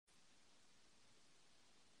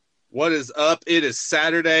What is up? It is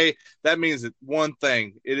Saturday. That means one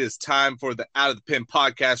thing. It is time for the Out of the Pen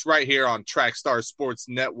podcast right here on Trackstar Sports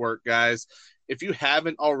Network, guys. If you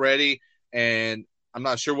haven't already, and I'm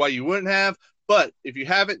not sure why you wouldn't have, but if you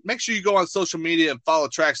haven't, make sure you go on social media and follow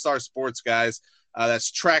Trackstar Sports, guys. That's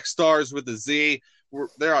Trackstars with a Z.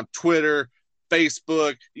 They're on Twitter,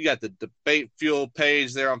 Facebook. You got the Debate Fuel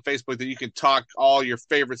page there on Facebook that you can talk all your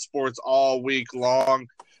favorite sports all week long.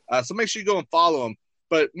 So make sure you go and follow them.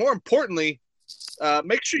 But more importantly,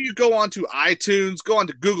 make sure you go onto iTunes, go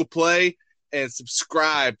onto Google Play, and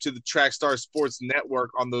subscribe to the Trackstar Sports Network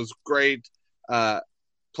on those great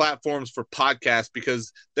platforms for podcasts,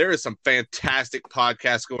 because there is some fantastic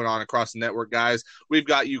podcasts going on across the network, guys. We've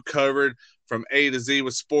got you covered from A to Z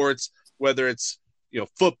with sports, whether it's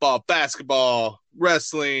football, basketball,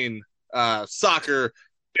 wrestling, soccer,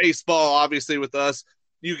 baseball, obviously with us.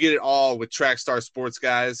 You get it all with Trackstar Sports,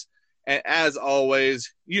 guys. And as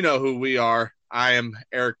always, you know who we are. I am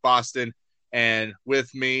Eric Boston, and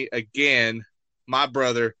with me again, my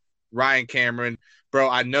brother, Ryan Cameron. Bro,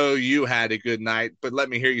 I know you had a good night, but let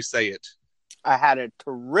me hear you say it. I had a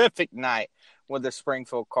terrific night with the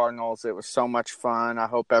Springfield Cardinals. It was so much fun. I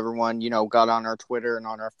hope everyone, got on our Twitter and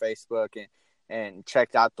on our Facebook and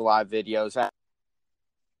checked out the live videos.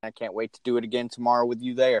 I can't wait to do it again tomorrow with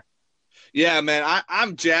you there. Yeah, man,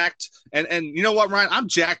 I'm jacked. And you know what, Ryan? I'm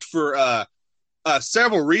jacked for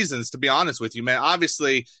several reasons, to be honest with you, man.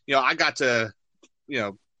 Obviously, I got to,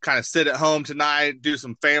 kind of sit at home tonight, do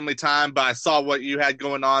some family time, but I saw what you had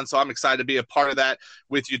going on, so I'm excited to be a part of that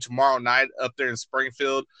with you tomorrow night up there in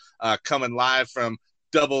Springfield, coming live from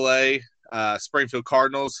AA, Springfield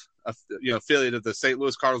Cardinals, affiliate of the St.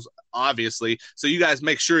 Louis Cardinals, obviously. So you guys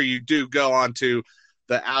make sure you do go on to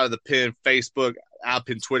the Out of the Pen Facebook, Out of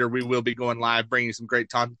the Pen Twitter. We will be going live, bringing you some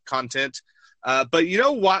great content. But you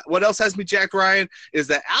know what else has me jacked, Ryan, is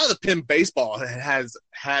that Out of the Pen Baseball has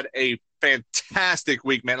had a fantastic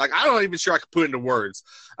week, man. Like, I'm not even sure I could put it into words.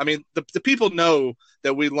 I mean, the people know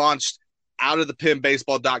that we launched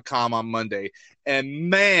outofthepenbaseball.com on Monday,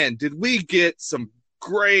 and man, did we get some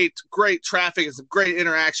great traffic and some great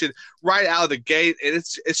interaction right out of the gate, and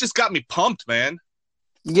it's just got me pumped, man.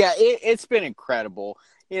 Yeah, it's been incredible.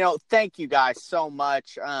 Thank you guys so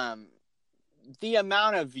much. The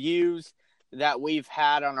amount of views that we've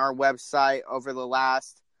had on our website over the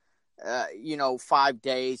last 5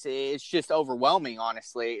 days, it's just overwhelming,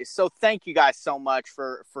 honestly. So thank you guys so much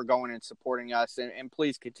for going and supporting us, and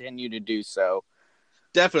please continue to do so.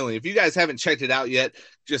 Definitely. If you guys haven't checked it out yet,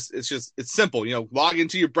 it's simple. Log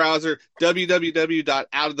into your browser,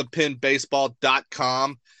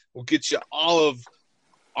 www.outofthepenbaseball.com. We'll get you all of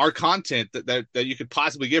our content that you could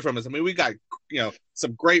possibly get from us. I mean, we got,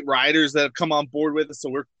 some great writers that have come on board with us, so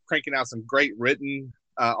we're cranking out some great written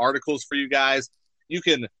articles for you guys. You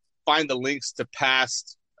can find the links to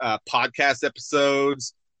past podcast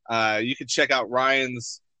episodes. You can check out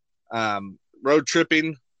Ryan's road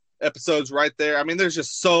tripping episodes right there. I mean, there's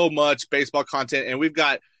just so much baseball content, and we've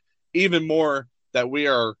got even more that we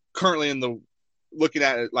are currently looking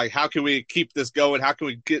at it, like, how can we keep this going? How can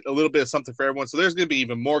we get a little bit of something for everyone? So there's going to be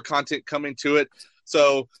even more content coming to it.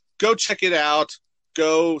 So go check it out.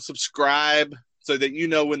 Go subscribe so that you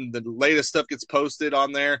know when the latest stuff gets posted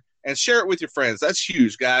on there, and share it with your friends. That's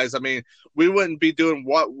huge, guys. I mean, we wouldn't be doing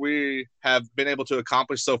what we have been able to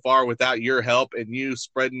accomplish so far without your help and you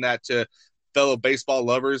spreading that to fellow baseball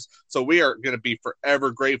lovers. So we are going to be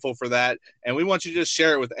forever grateful for that. And we want you to just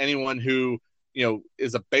share it with anyone who,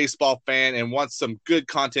 is a baseball fan and wants some good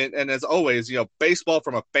content. And as always, baseball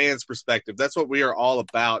from a fan's perspective. That's what we are all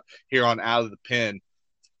about here on Out of the Pen.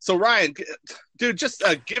 So Ryan, dude, just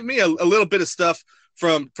give me a little bit of stuff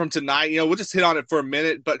from tonight. We'll just hit on it for a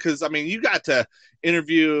minute, but because, I mean, you got to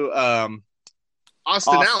interview Austin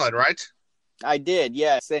Allen, right? I did,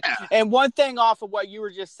 yes. Yeah. And one thing off of what you were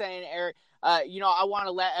just saying, Eric, I want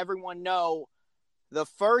to let everyone know, the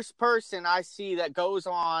first person I see that goes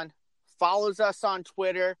on, follows us on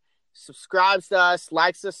Twitter, subscribes to us,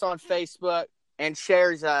 likes us on Facebook, and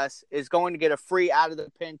shares us is going to get a free Out of the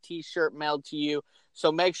Pen t-shirt mailed to you.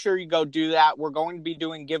 So make sure you go do that. We're going to be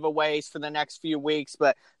doing giveaways for the next few weeks,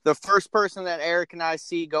 but the first person that Eric and I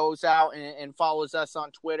see goes out and follows us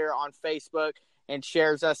on Twitter, on Facebook, and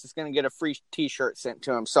shares us is going to get a free t-shirt sent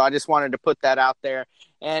to him. So I just wanted to put that out there.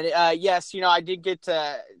 And yes, I did get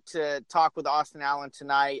to talk with Austin Allen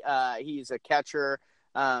tonight. He's a catcher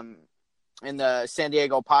in the San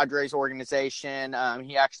Diego Padres organization.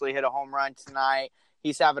 He actually hit a home run tonight.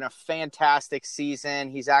 He's having a fantastic season.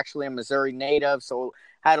 He's actually a Missouri native, so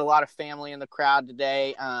had a lot of family in the crowd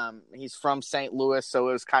today. He's from St. Louis, so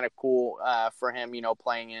it was kind of cool for him,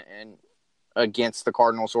 playing in against the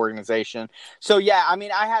Cardinals organization. So, yeah, I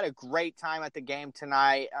mean, I had a great time at the game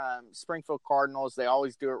tonight. Springfield Cardinals, they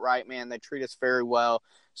always do it right, man. They treat us very well.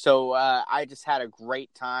 So I just had a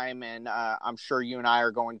great time, and I'm sure you and I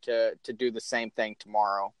are going to do the same thing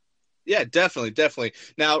tomorrow. Yeah, definitely.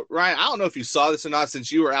 Now, Ryan, I don't know if you saw this or not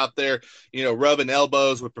since you were out there, rubbing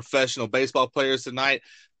elbows with professional baseball players tonight,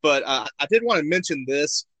 but I did want to mention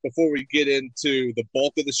this before we get into the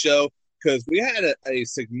bulk of the show, because we had a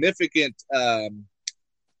significant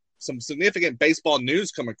some significant baseball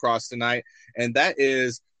news come across tonight, and that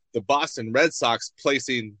is the Boston Red Sox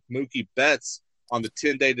placing Mookie Betts on the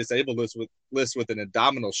 10-day disabled list with an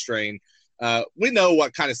abdominal strain. We know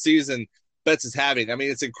what kind of season Betts is having. I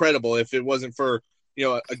mean, it's incredible. If it wasn't for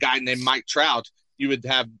a guy named Mike Trout, you would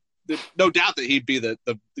have no doubt that he'd be the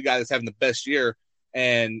guy that's having the best year.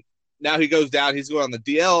 And now he goes down. He's going on the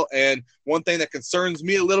DL. And one thing that concerns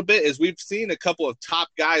me a little bit is we've seen a couple of top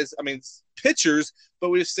guys. I mean, pitchers, but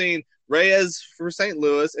we've seen Reyes for St.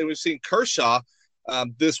 Louis, and we've seen Kershaw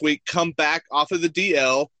this week come back off of the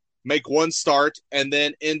DL, make one start, and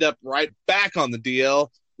then end up right back on the DL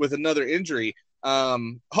with another injury.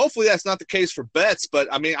 Hopefully that's not the case for Betts, but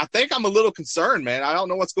I mean, I think I'm a little concerned, man. I don't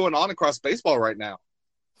know what's going on across baseball right now.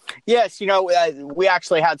 Yes, we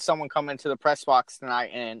actually had someone come into the press box tonight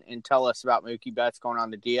and tell us about Mookie Betts going on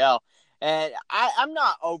the DL. And I'm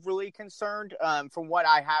not overly concerned from what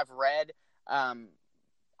I have read.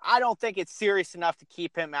 I don't think it's serious enough to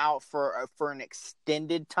keep him out for an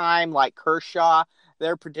extended time like Kershaw.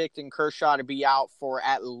 They're predicting Kershaw to be out for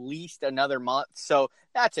at least another month. So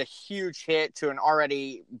that's a huge hit to an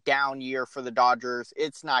already down year for the Dodgers.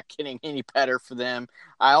 It's not getting any better for them.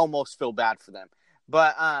 I almost feel bad for them.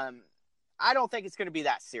 But I don't think it's going to be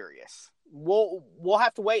that serious. We'll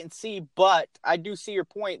have to wait and see, but I do see your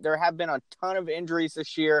point. There have been a ton of injuries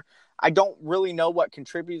this year. I don't really know what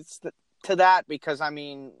contributes to that because, I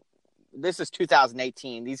mean, this is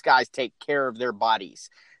 2018. These guys take care of their bodies.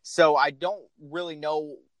 So I don't really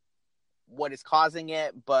know what is causing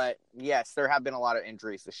it, but yes, there have been a lot of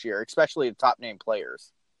injuries this year, especially the top name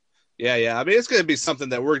players. Yeah. I mean, it's going to be something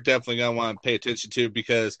that we're definitely going to want to pay attention to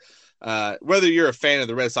because whether you're a fan of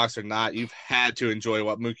the Red Sox or not, you've had to enjoy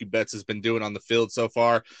what Mookie Betts has been doing on the field so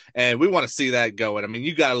far, and we want to see that going. I mean,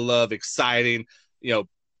 you got to love exciting,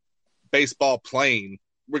 baseball playing,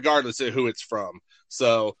 regardless of who it's from.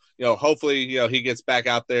 So, hopefully, he gets back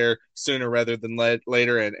out there sooner rather than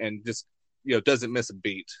later and just, doesn't miss a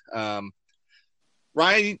beat.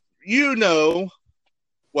 Ryan,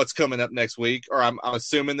 what's coming up next week, or I'm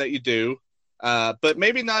assuming that you do, but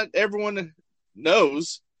maybe not everyone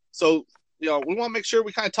knows. So, we want to make sure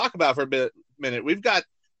we kind of talk about it for a minute. We've got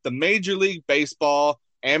the Major League Baseball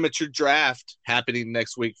amateur draft happening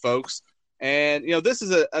next week, folks. And, this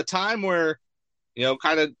is a time where,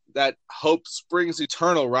 kind of that hope springs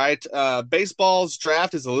eternal, right? Baseball's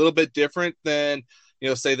draft is a little bit different than,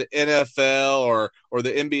 say the NFL or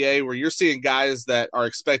the NBA, where you're seeing guys that are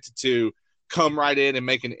expected to come right in and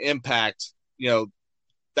make an impact,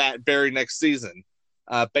 that very next season.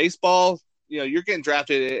 Baseball, you're getting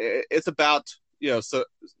drafted. It's about, so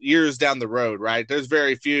years down the road, right? There's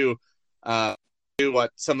very few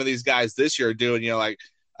what some of these guys this year are doing, like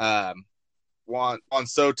Juan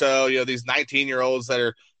Soto, these 19-year-olds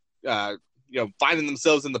that are, finding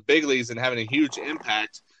themselves in the big leagues and having a huge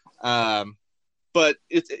impact. But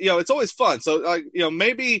it's always fun. So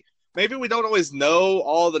maybe we don't always know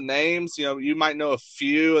all the names. You might know a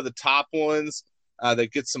few of the top ones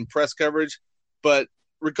that get some press coverage, but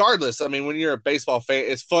regardless, I mean, when you're a baseball fan,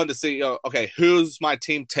 it's fun to see, okay, who's my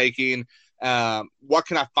team taking? What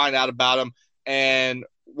can I find out about them? And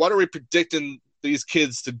what are we predicting these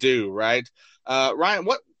kids to do, right? Ryan,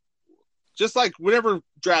 just like whenever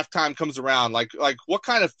draft time comes around, like what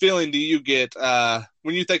kind of feeling do you get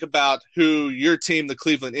when you think about who your team, the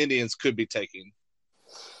Cleveland Indians, could be taking?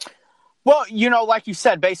 Well, like you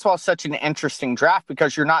said, baseball is such an interesting draft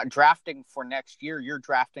because you're not drafting for next year. You're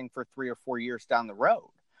drafting for 3 or 4 years down the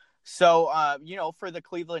road. So, for the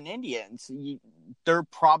Cleveland Indians, they're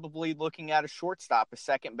probably looking at a shortstop, a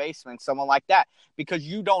second baseman, someone like that, because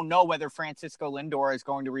you don't know whether Francisco Lindor is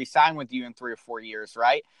going to re-sign with you in 3 or 4 years,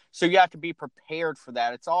 right? So you have to be prepared for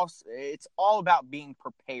that. It's all about being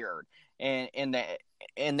prepared in the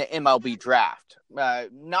MLB draft.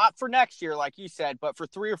 Not for next year, like you said, but for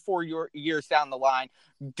 3 or 4 years down the line,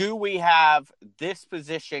 do we have this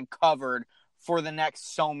position covered for the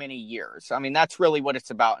next so many years? I mean, that's really what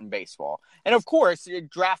it's about in baseball. And of course, you're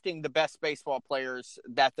drafting the best baseball players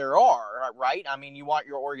that there are, right? I mean, you want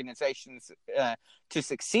your organizations to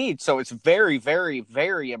succeed. So it's very, very,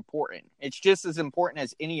 very important. It's just as important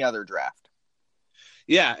as any other draft.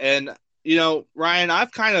 Yeah. And Ryan,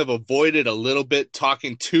 I've kind of avoided a little bit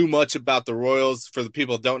talking too much about the Royals. For the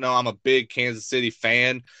people who don't know, I'm a big Kansas City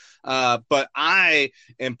fan. But I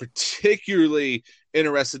am particularly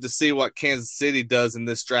interested to see what Kansas City does in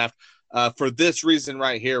this draft for this reason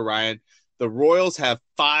right here, Ryan. The Royals have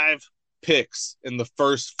 5 picks in the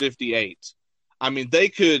first 58. I mean, they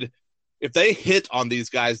could, if they hit on these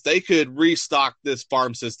guys, they could restock this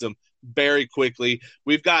farm system very quickly.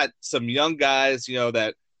 We've got some young guys,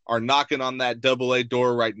 that are knocking on that AA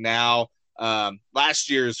door right now. Last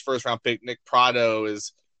year's first round pick, Nick Prado,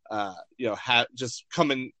 is, just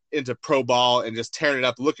coming into pro ball and just tearing it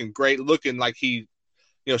up, looking great, looking like he,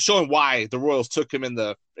 showing why the Royals took him in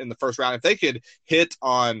the first round. If they could hit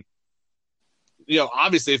on,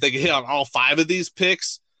 obviously if they could hit on all 5 of these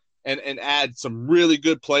picks and add some really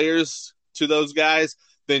good players to those guys,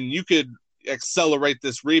 then you could accelerate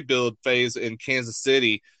this rebuild phase in Kansas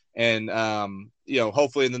City. And,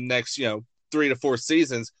 hopefully in the next, 3 to 4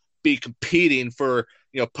 seasons be competing for,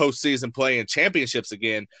 postseason play and championships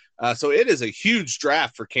again. So it is a huge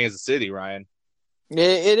draft for Kansas City, Ryan.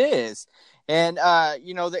 It is. And,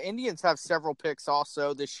 the Indians have several picks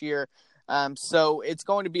also this year. So it's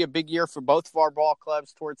going to be a big year for both of our ball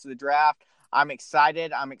clubs towards the draft. I'm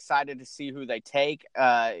excited. I'm excited to see who they take.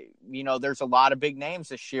 There's a lot of big names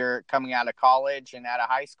this year coming out of college and out of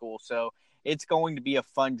high school. So it's going to be a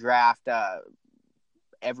fun draft.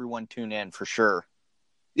 Everyone tune in for sure.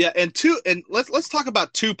 Yeah, and let's talk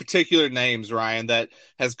about 2 particular names, Ryan, that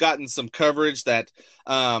has gotten some coverage that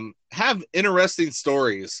have interesting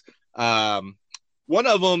stories. One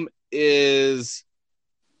of them is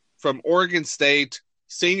from Oregon State,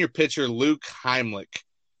 senior pitcher Luke Heimlich.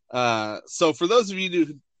 So for those of you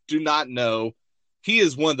who do not know, he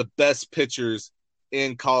is one of the best pitchers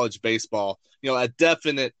in college baseball. A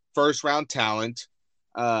definite first-round talent.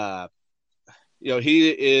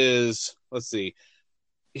 He is, let's see,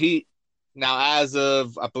 now as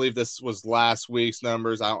of, I believe this was last week's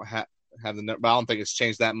numbers. I don't have the number, but I don't think it's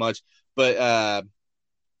changed that much. But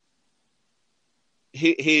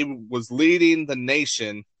he was leading the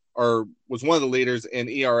nation, or was one of the leaders in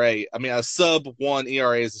ERA. I mean, a sub-1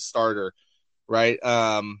 ERA as a starter, right?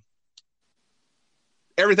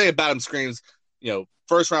 Everything about him screams,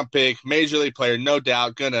 first-round pick, major league player, no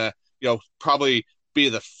doubt, gonna, probably be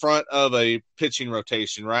the front of a pitching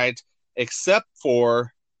rotation, right? Except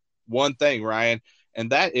for one thing, Ryan,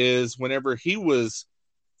 and that is whenever he was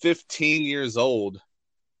 15 years old,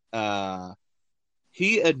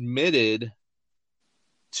 he admitted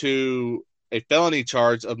to a felony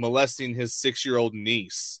charge of molesting his 6-year-old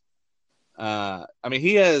niece. I mean,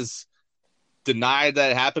 he has denied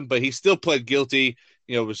that it happened, but he still pled guilty.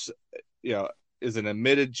 Is an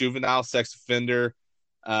admitted juvenile sex offender.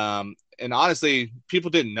 And honestly,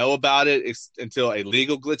 people didn't know about it until a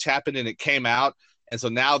legal glitch happened and it came out. And so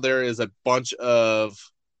now there is a bunch of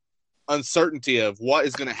uncertainty of what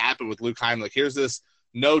is going to happen with Luke Heimlich. Here's this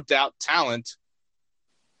no doubt talent.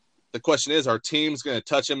 The question is, are teams going to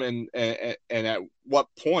touch him and at what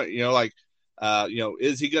point?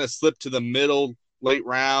 Is he going to slip to the middle, late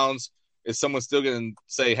rounds? Is someone still going to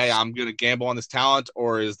say, hey, I'm going to gamble on this talent?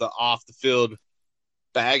 Or is the off the field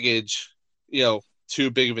baggage, too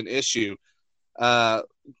big of an issue?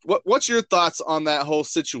 What's your thoughts on that whole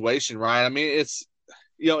situation, Ryan? I mean, it's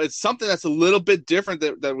something that's a little bit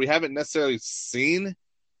different that we haven't necessarily seen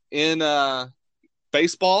in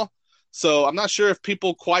baseball. So I'm not sure if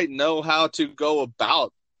people quite know how to go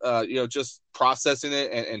about, just processing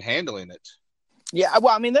it and handling it. Yeah,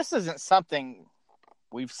 well, I mean, this isn't something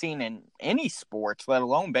we've seen in any sports, let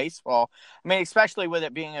alone baseball. I mean, especially with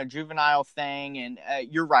it being a juvenile thing. And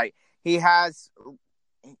you're right. He has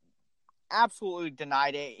absolutely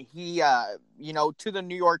denied it. He, to the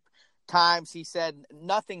New York Times, he said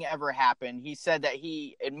nothing ever happened. He said that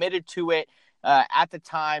he admitted to it at the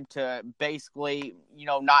time to basically,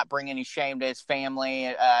 not bring any shame to his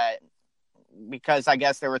family because I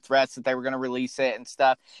guess there were threats that they were going to release it and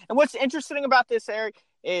stuff. And what's interesting about this, Eric,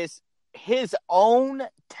 is his own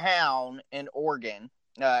town in Oregon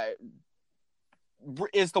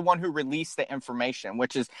is the one who released the information,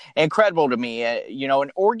 which is incredible to me.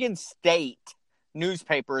 An Oregon State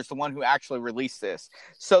newspaper is the one who actually released this.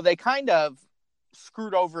 So they kind of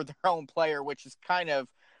screwed over their own player, which is kind of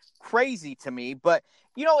crazy to me. But,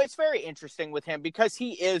 it's very interesting with him because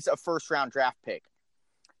he is a first-round draft pick.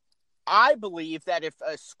 I believe that if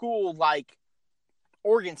a school like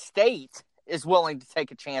Oregon State is willing to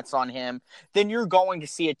take a chance on him, then you're going to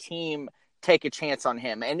see a team take a chance on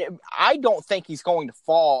him. And I don't think he's going to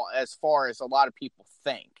fall as far as a lot of people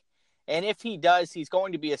think. And if he does, he's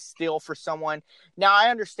going to be a steal for someone. Now, I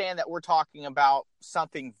understand that we're talking about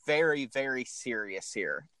something very, very serious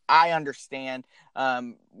here. I understand.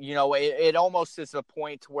 It almost is a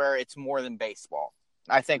point where it's more than baseball.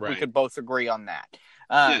 I think we could both agree on that.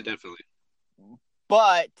 Yeah, definitely.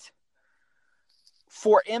 But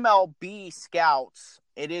for MLB scouts,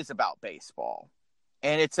 it is about baseball.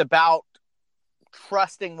 And it's about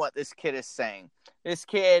trusting what this kid is saying. This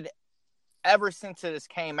kid, ever since it has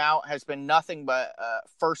came out, has been nothing but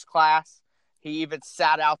first class. He even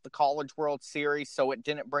sat out the College World Series, so it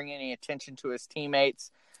didn't bring any attention to his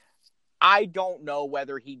teammates. I don't know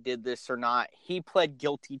whether he did this or not. He pled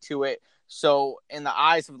guilty to it. So in the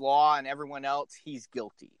eyes of law and everyone else, he's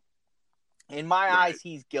guilty. In my eyes,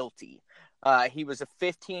 he's guilty. He was a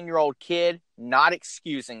 15-year-old kid, not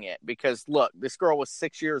excusing it, because, look, this girl was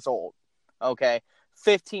 6 years old, okay?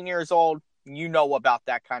 15 years old, you know about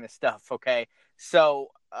that kind of stuff, okay?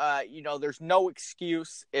 So, there's no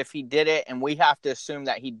excuse if he did it, and we have to assume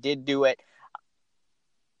that he did do it.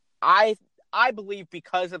 I believe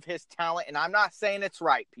because of his talent, and I'm not saying it's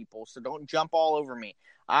right, people, so don't jump all over me.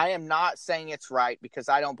 I am not saying it's right because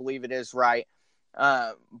I don't believe it is right.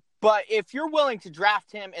 But if you're willing to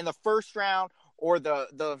draft him in the first round or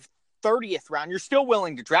the 30th round, you're still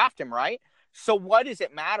willing to draft him, right? So what does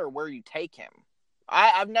it matter where you take him?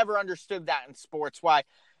 I've never understood that in sports. Why?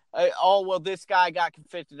 This guy got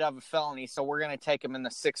convicted of a felony, so we're going to take him in the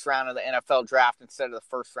 6th round of the NFL draft instead of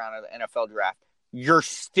the 1st round of the NFL draft. You're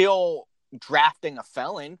still drafting a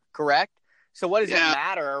felon, correct? So what does it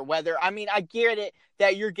matter whether, I get it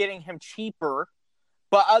that you're getting him cheaper,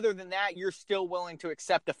 but other than that, you're still willing to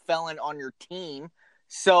accept a felon on your team.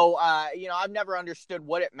 So, I've never understood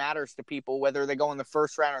what it matters to people, whether they go in the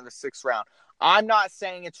 1st round or the 6th round. I'm not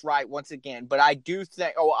saying it's right once again, but I do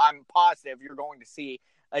think, I'm positive you're going to see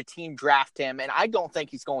a team draft him, and I don't think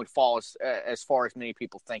he's going to fall as far as many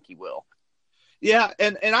people think he will. Yeah,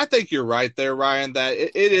 and I think you're right there, Ryan, that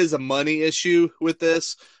it is a money issue with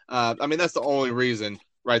this. That's the only reason,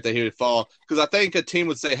 right, that he would fall. Because I think a team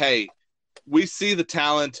would say, hey, we see the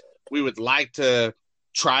talent. We would like to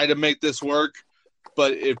try to make this work,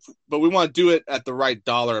 but we want to do it at the right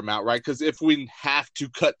dollar amount, right? Because if we have to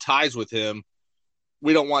cut ties with him,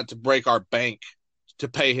 we don't want to break our bank to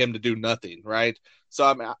pay him to do nothing, right?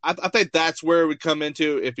 So I think that's where we come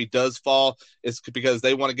into if he does fall, is because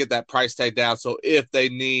they want to get that price tag down. So if they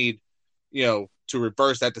need, to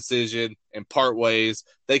reverse that decision and part ways,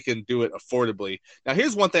 they can do it affordably. Now,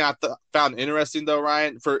 here's one thing I found interesting, though,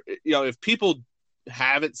 Ryan. For if people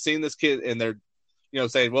haven't seen this kid and they're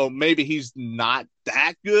saying, well, maybe he's not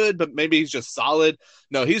that good, but maybe he's just solid.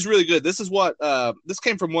 No, he's really good. This is what this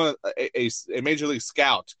came from a major league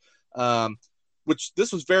scout, which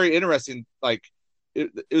this was very interesting. Like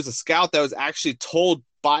it was a scout that was actually told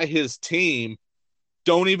by his team,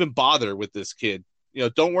 don't even bother with this kid.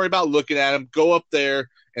 Don't worry about looking at him. Go up there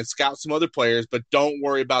and scout some other players, but don't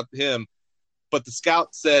worry about him. But the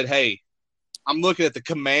scout said, hey, I'm looking at the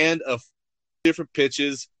command of different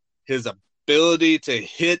pitches, his ability to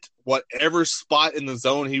hit whatever spot in the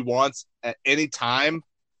zone he wants at any time.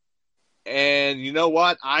 And you know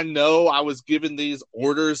what? I know I was given these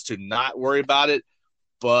orders to not worry about it,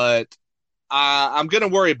 but I'm going to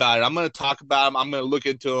worry about it. I'm going to talk about him. I'm going to look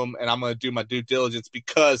into him, and I'm going to do my due diligence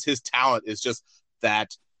because his talent is just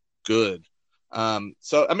that good.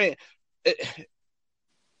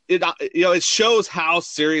 It shows how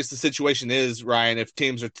serious the situation is, Ryan, if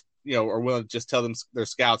teams are willing to just tell their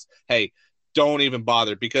scouts, hey, don't even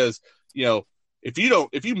bother, because if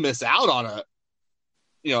you miss out on a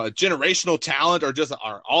generational talent or just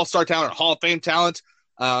our all-star talent or Hall of Fame talent,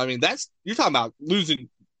 you're talking about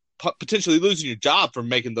potentially losing your job for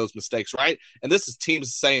making those mistakes, right? And this is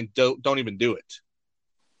teams saying don't even do it.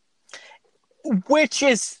 Which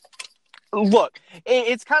is, look,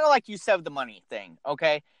 it's kind of like you said, the money thing,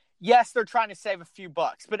 okay? Yes, they're trying to save a few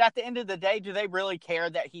bucks, but at the end of the day, do they really care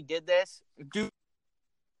that he did this? Do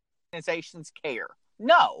organizations care?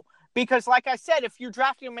 No, because like I said, if you're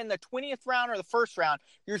drafting him in the 20th round or the 1st round,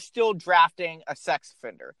 you're still drafting a sex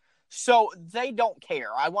offender. So they don't care.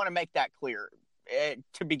 I want to make that clear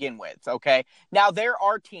to begin with, okay? Now, there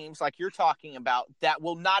are teams like you're talking about that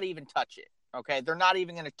will not even touch it, okay? They're not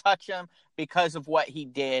even going to touch him because of what he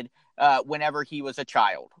did whenever he was a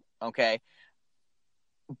child, okay?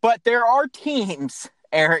 But there are teams,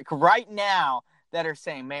 Eric, right now that are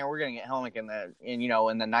saying, man, we're going to get Helmick in the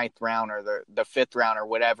 9th round or the 5th round or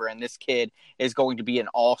whatever, and this kid is going to be an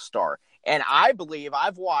all-star. And I believe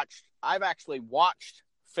I've actually watched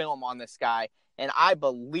film on this guy, and I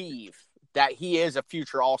believe that he is a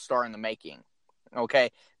future all-star in the making.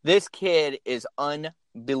 Okay? This kid is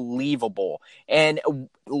unbelievable. And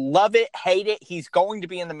love it, hate it, he's going to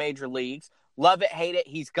be in the major leagues. Love it, hate it,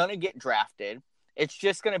 he's going to get drafted. It's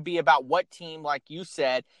just going to be about what team, like you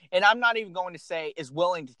said, and I'm not even going to say is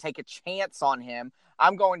willing to take a chance on him.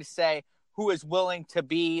 I'm going to say who is willing to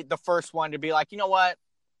be the first one to be like, you know what?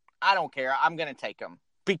 I don't care. I'm going to take him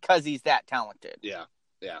because he's that talented. Yeah,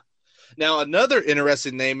 yeah. Now, another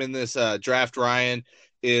interesting name in this draft, Ryan,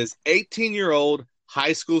 is 18-year-old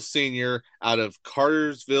high school senior out of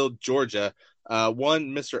Cartersville, Georgia,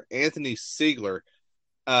 one Mr. Anthony Siegler.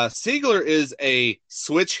 Siegler is a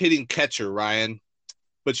switch-hitting catcher, Ryan.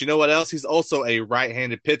 But you know what else? He's also a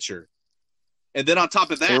right-handed pitcher. And then on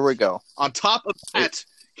top of that, here we go. On top of that,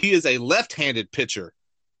 he is a left-handed pitcher.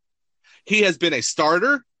 He has been a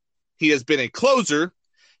starter. He has been a closer.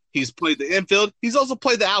 He's played the infield. He's also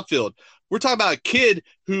played the outfield. We're talking about a kid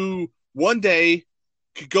who one day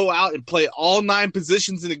could go out and play all 9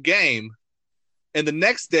 positions in a game, and the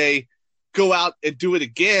next day go out and do it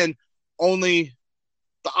again, only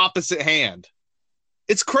the opposite hand.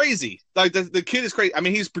 It's crazy. Like the kid is crazy. I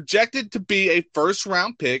mean, he's projected to be a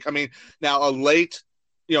first-round pick. I mean, now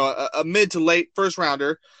a mid to late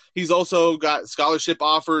first-rounder. He's also got scholarship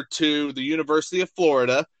offer to the University of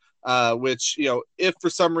Florida. Which, if for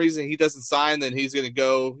some reason he doesn't sign, then he's going to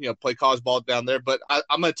go, play college ball down there. But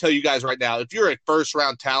I'm going to tell you guys right now, if you're a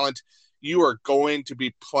first-round talent, you are going to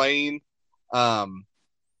be playing or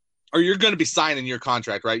you're going to be signing your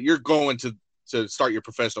contract, right? You're going to start your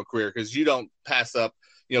professional career because you don't pass up,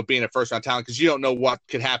 being a first-round talent because you don't know what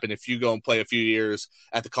could happen if you go and play a few years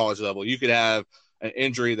at the college level. You could have an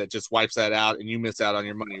injury that just wipes that out and you miss out on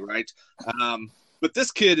your money, right? But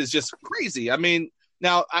this kid is just crazy. I mean,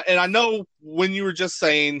 now, and I know when you were just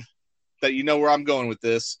saying that you know where I'm going with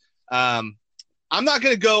this, I'm not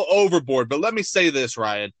going to go overboard, but let me say this,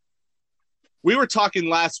 Ryan. We were talking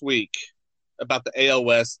last week about the AL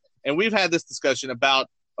West, and we've had this discussion about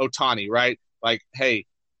Ohtani, right? Like, hey,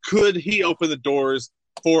 could he open the doors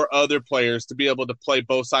for other players to be able to play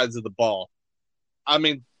both sides of the ball? I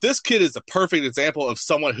mean, this kid is a perfect example of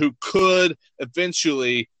someone who could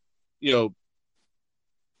eventually,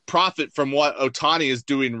 profit from what Ohtani is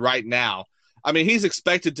doing right now. I mean, he's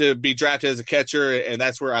expected to be drafted as a catcher, and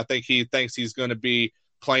that's where I think he thinks he's going to be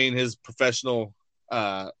playing his professional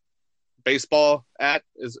baseball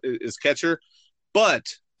is catcher. But,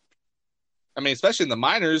 I mean, especially in the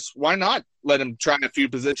minors, why not let him try a few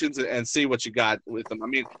positions and see what you got with him? I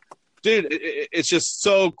mean, dude, it's just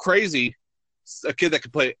so crazy. A kid that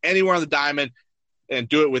can play anywhere on the diamond and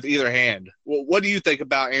do it with either hand. Well, what do you think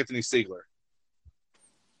about Anthony Siegler?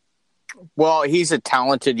 Well, he's a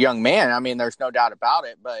talented young man. I mean, there's no doubt about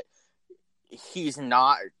it, but he's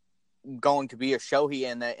not going to be a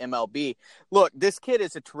Shohei in the MLB. Look, this kid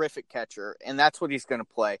is a terrific catcher, and that's what he's going to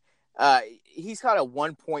play. He's got a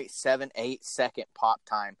 1.78 second pop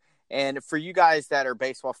time. And for you guys that are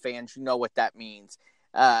baseball fans, you know what that means.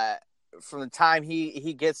 From the time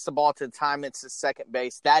he gets the ball to the time it's the second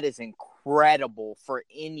base, that is incredible for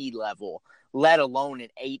any level, let alone an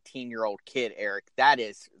 18-year-old kid, Eric. That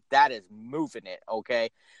is moving it, okay?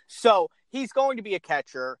 So he's going to be a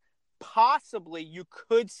catcher. Possibly you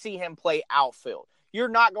could see him play outfield. You're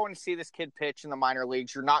not going to see this kid pitch in the minor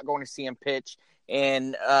leagues. You're not going to see him pitch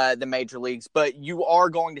in the major leagues, but you are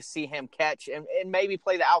going to see him catch and maybe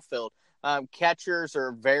play the outfield. Catchers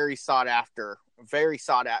are very sought after,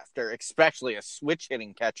 especially a switch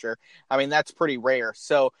hitting catcher. I mean, that's pretty rare.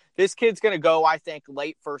 So this kid's going to go, I think,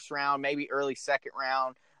 late first round, maybe early second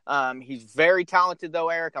round. He's very talented, though,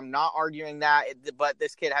 Eric. I'm not arguing that, but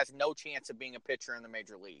this kid has no chance of being a pitcher in the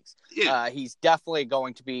major leagues. Yeah. He's definitely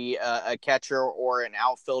going to be a catcher or an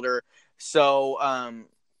outfielder. So,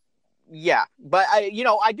 yeah. But,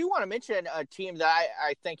 I do want to mention a team that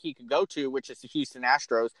I think he could go to, which is the Houston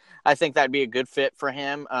Astros. I think that'd be a good fit for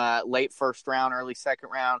him, late first round, early second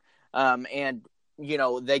round. And,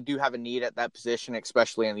 they do have a need at that position,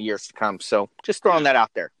 especially in the years to come. So just throwing that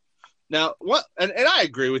out there. Now, what? And I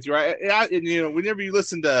agree with you, right? Whenever you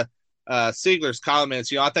listen to Siegler's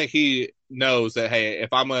comments, I think he knows that, hey,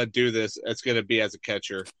 if I'm going to do this, it's going to be as a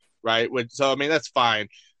catcher, right? So, I mean, that's fine.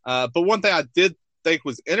 But one thing I did think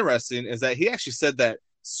was interesting is that he actually said that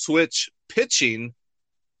switch pitching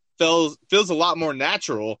feels a lot more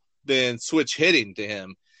natural than switch hitting to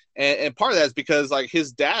him. And part of that is because, like,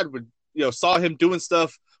 his dad would, saw him doing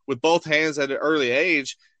stuff with both hands at an early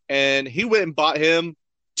age, and he went and bought him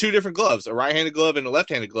 2 different gloves, a right-handed glove and a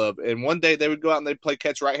left-handed glove. And one day they would go out and they'd play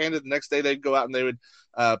catch right-handed. The next day they'd go out and they would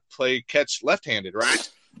play catch left-handed, right?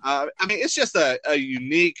 I mean, it's just a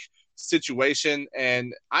unique situation.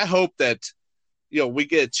 And I hope that, we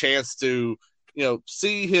get a chance to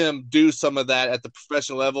see him do some of that at the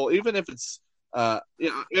professional level, even if it's, and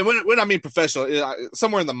when I mean professional,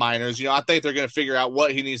 somewhere in the minors, I think they're going to figure out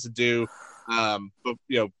what he needs to do, but,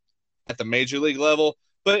 at the major league level.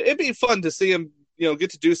 But it'd be fun to see him,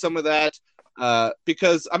 get to do some of that,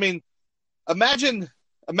 because, I mean, imagine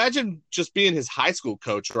just being his high school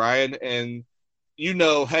coach, Ryan, and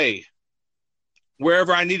hey,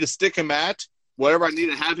 wherever I need to stick him at, whatever I need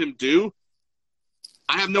to have him do,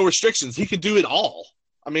 I have no restrictions. He can do it all.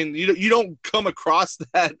 I mean, you don't come across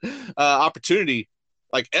that opportunity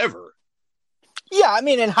like ever. Yeah, I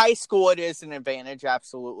mean, in high school, it is an advantage,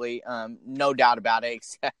 absolutely, no doubt about it.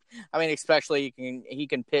 I mean, especially he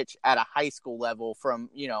can pitch at a high school level from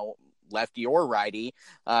lefty or righty.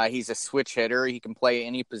 He's a switch hitter. He can play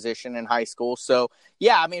any position in high school. So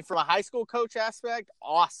yeah, I mean, from a high school coach aspect,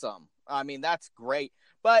 awesome. I mean, that's great.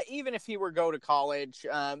 But even if he were to go to college,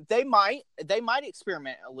 they might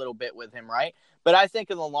experiment a little bit with him, right? But I think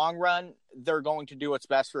in the long run, they're going to do what's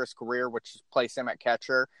best for his career, which is place him at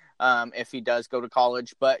catcher if he does go to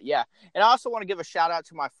college. But yeah, and I also want to give a shout out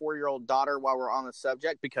to my 4-year-old daughter while we're on the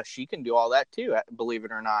subject, because she can do all that too, believe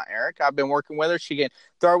it or not, Eric. I've been working with her. She can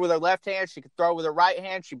throw with her left hand. She can throw with her right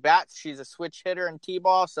hand. She bats. She's a switch hitter in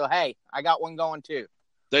T-ball. So, hey, I got one going too.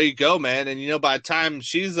 There you go, man. And, by the time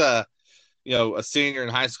she's a senior in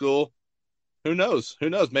high school, who knows?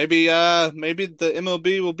 Maybe the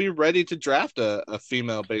MLB will be ready to draft a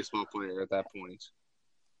female baseball player at that point.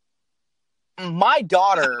 My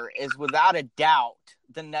daughter is without a doubt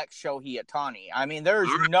the next Shohei Ohtani. I mean, there's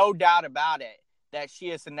no doubt about it that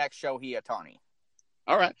she is the next Shohei Ohtani.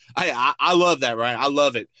 All right. I love that, Ryan. I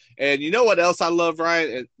love it. And you know what else I love,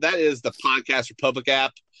 Ryan? And that is the Podcast Republic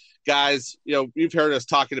app. Guys, you've heard us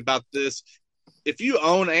talking about this. If you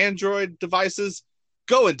own Android devices,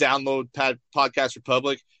 go and download Podcast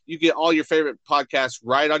Republic. You get all your favorite podcasts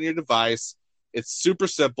right on your device. It's super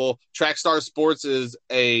simple. Trackstar Sports is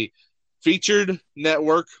a featured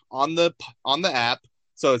network on the app,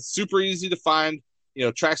 so it's super easy to find.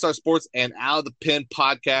 Trackstar Sports and Out of the Pen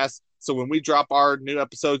podcast. So when we drop our new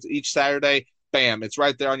episodes each Saturday, bam, it's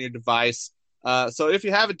right there on your device. So if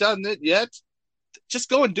you haven't done it yet, just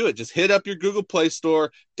go and do it. Just hit up your Google Play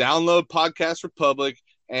Store, download Podcast Republic,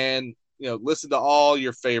 and listen to all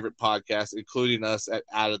your favorite podcasts, including us at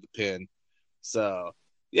Out of the Pen. So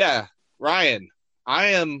yeah, Ryan,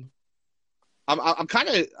 I'm kind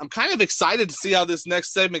of excited to see how this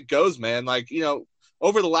next segment goes, man. Like,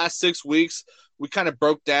 over the last 6 weeks, we kind of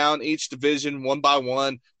broke down each division one by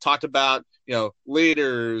one, talked about,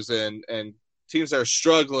 leaders and teams that are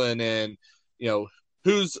struggling, and,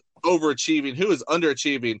 who's overachieving, who is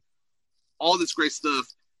underachieving, all this great stuff.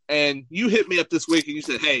 And you hit me up this week and you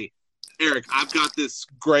said, hey, Eric, I've got this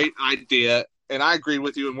great idea, and I agree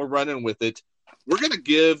with you, and we're running with it. We're going to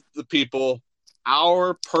give the people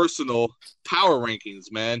our personal power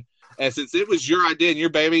rankings, man. And since it was your idea and your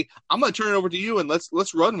baby, I'm going to turn it over to you, and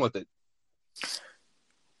let's run with it.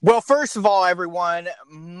 Well, first of all, everyone,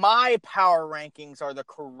 my power rankings are the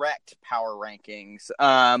correct power rankings.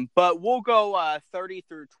 But we'll go 30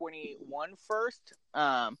 through 21 first.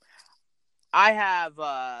 I have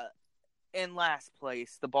in last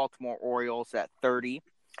place the Baltimore Orioles at 30.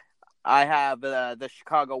 I have the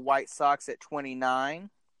Chicago White Sox at 29.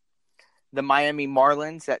 The Miami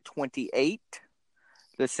Marlins at 28.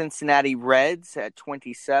 The Cincinnati Reds at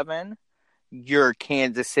 27. Your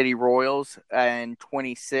Kansas City Royals in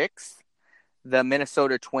 26th. The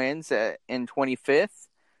Minnesota Twins in 25th.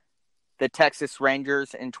 The Texas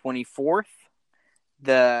Rangers in 24th.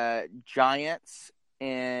 The Giants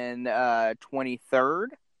in 23rd.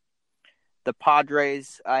 The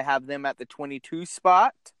Padres, I have them at the 22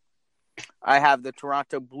 spot. I have the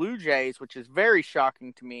Toronto Blue Jays, which is very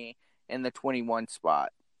shocking to me, in the 21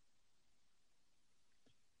 spot.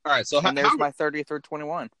 All right, so there's my 30 through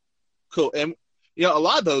 21. Cool. And, a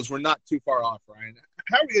lot of those were not too far off, Ryan.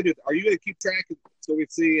 How are we going to do it? Are you going to keep track so we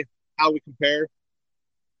see how we compare?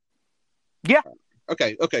 Yeah.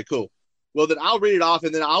 Okay, cool. Well, then I'll read it off,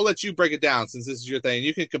 and then I'll let you break it down since this is your thing.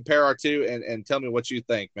 You can compare our two and tell me what you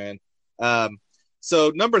think, man.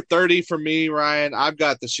 So number 30 for me, Ryan, I've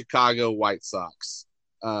got the Chicago White Sox.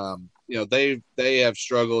 They have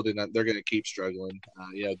struggled, and they're going to keep struggling.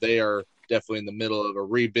 They are definitely in the middle of a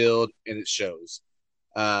rebuild, and it shows.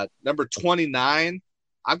 Number 29,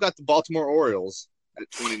 I've got the Baltimore Orioles at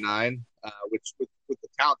 29, which with the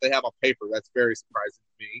talent they have on paper, that's very surprising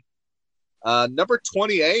to me. Number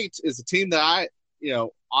 28 is a team that I,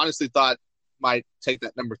 honestly thought might take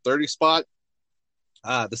that number 30 spot.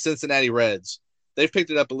 The Cincinnati Reds. They've picked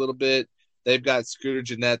it up a little bit. They've got Scooter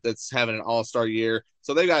Gennett that's having an all-star year.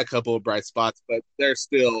 So they've got a couple of bright spots, but they're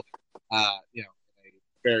still in a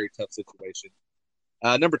very tough situation.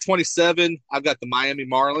 Number 27, I've got the Miami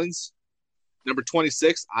Marlins. Number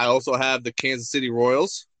 26, I also have the Kansas City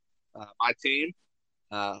Royals, my team.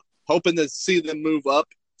 Hoping to see them move up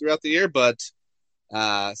throughout the year, but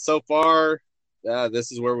so far,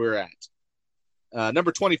 this is where we're at.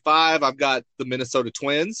 Number 25, I've got the Minnesota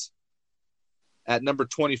Twins. At number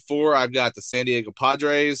 24, I've got the San Diego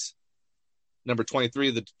Padres. Number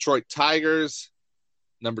 23, the Detroit Tigers.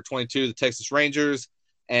 Number 22, the Texas Rangers.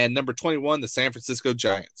 And number 21, the San Francisco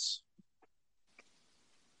Giants.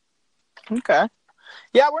 Okay.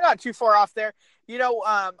 Yeah, we're not too far off there.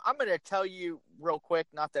 I'm going to tell you real quick,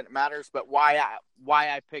 not that it matters, but why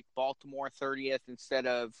I picked Baltimore 30th instead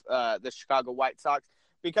of the Chicago White Sox.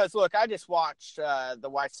 Because, look, I just watched the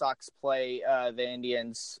White Sox play the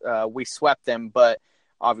Indians. We swept them, but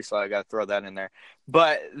obviously I got to throw that in there.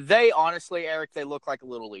 But they honestly, Eric, they look like a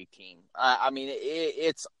Little League team.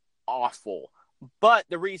 It's awful. But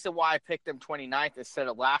the reason why I picked them 29th instead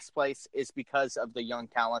of last place is because of the young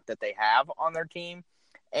talent that they have on their team.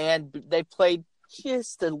 And they played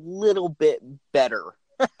just a little bit better.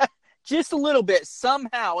 Just a little bit.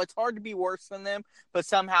 Somehow, it's hard to be worse than them, but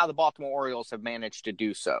somehow the Baltimore Orioles have managed to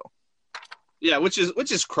do so. Yeah, which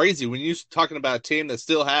is crazy when you're talking about a team that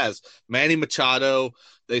still has Manny Machado.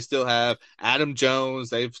 They still have Adam Jones.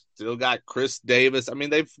 They've still got Chris Davis. I mean,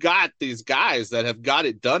 they've got these guys that have got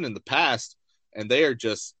it done in the past, and they are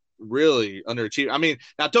just really underachieving. I mean,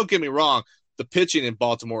 now don't get me wrong. The pitching in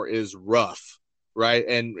Baltimore is rough, right?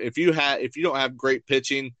 And if you don't have great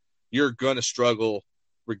pitching, you're going to struggle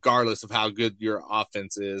regardless of how good your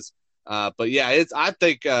offense is. But yeah, I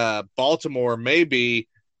think Baltimore may be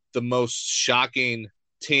the most shocking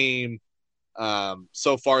team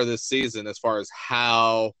so far this season as far as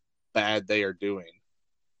how bad they are doing.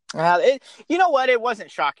 You know what? It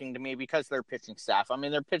wasn't shocking to me because their pitching staff. I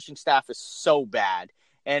mean, their pitching staff is so bad,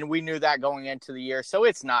 and we knew that going into the year. So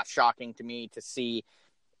it's not shocking to me to see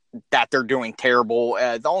that they're doing terrible.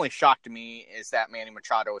 The only shock to me is that Manny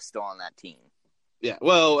Machado is still on that team. Yeah,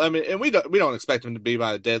 well, I mean, and we don't expect him to be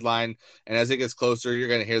by the deadline. And as it gets closer, you're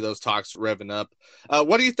going to hear those talks revving up.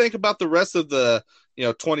 What do you think about the rest of the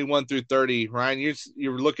 21 through 30, Ryan?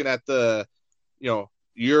 You're looking at the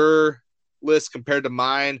your list compared to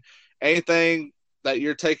mine. Anything that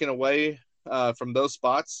you're taking away from those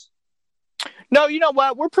spots? No, you know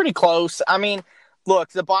what? We're pretty close. I mean,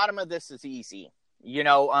 look, the bottom of this is easy.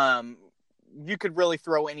 You could really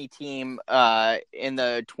throw any team in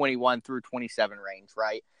the 21 through 27 range,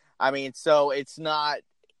 right? I mean, so it's not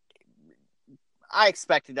 – I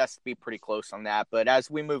expected us to be pretty close on that, but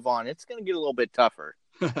as we move on, it's going to get a little bit tougher.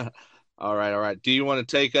 All right. Do you want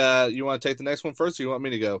to take the next one first, or you want me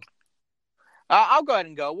to go? I'll go ahead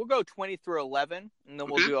and go. We'll go 20 through 11, and then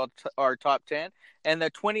we'll do our top 10. And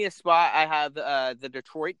the 20th spot, I have the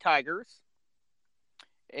Detroit Tigers.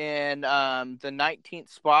 In the 19th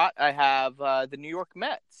spot, I have the New York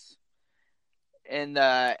Mets. In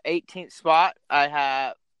the 18th spot, I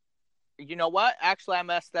have – you know what? Actually, I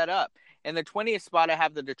messed that up. In the 20th spot, I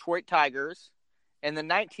have the Detroit Tigers. In the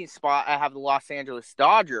 19th spot, I have the Los Angeles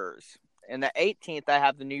Dodgers. In the 18th, I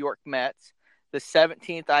have the New York Mets. The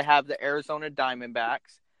 17th, I have the Arizona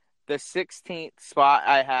Diamondbacks. The 16th spot,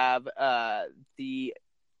 I have the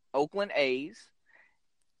Oakland A's.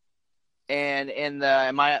 And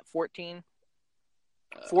am I at 14?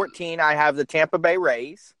 14, I have the Tampa Bay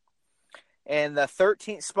Rays. And the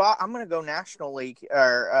 13th spot, I'm going to go National League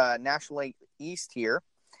East here.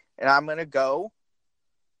 And I'm going to go,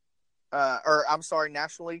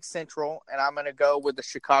 National League Central. And I'm going to go with the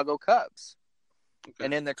Chicago Cubs. Okay.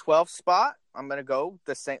 And in the 12th spot, I'm going to go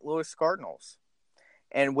the St. Louis Cardinals.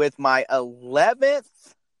 And with my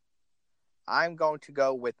 11th, I'm going to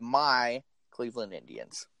go with my Cleveland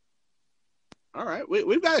Indians. All right,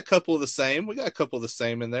 we've got a couple of the same. We got a couple of the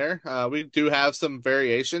same in there. We do have some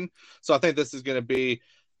variation, so I think this is going to be,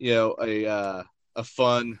 a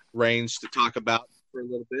fun range to talk about for a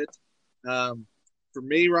little bit. For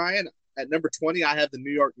me, Ryan, at number 20, I have the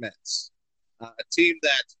New York Mets, a team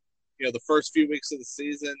that, the first few weeks of the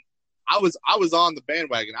season, I was on the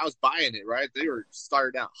bandwagon. I was buying it. Right, they were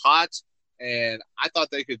started out hot, and I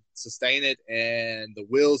thought they could sustain it. And the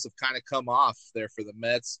wheels have kind of come off there for the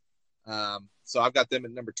Mets. So I've got them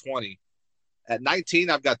at number 20. At 19,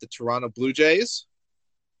 I've got the Toronto Blue Jays.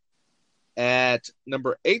 At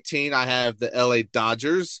number 18, I have the LA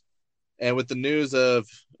Dodgers. And with the news of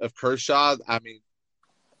Kershaw, I mean,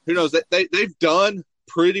 who knows? They've done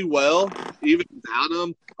pretty well, even without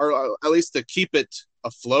him, or at least to keep it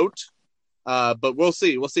afloat. But we'll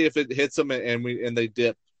see. We'll see if it hits them and they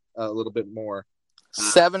dip a little bit more.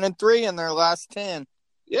 7-3 in their last 10.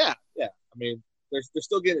 Yeah, yeah. I mean, they're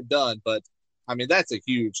still getting it done, but I mean that's a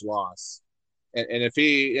huge loss. And if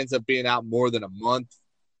he ends up being out more than a month,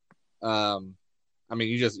 I mean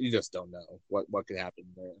you just don't know what can happen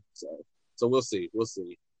there. So we'll see. We'll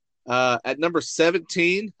see. At number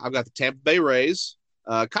 17, I've got the Tampa Bay Rays.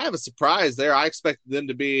 Kind of a surprise there. I expected them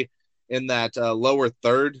to be in that lower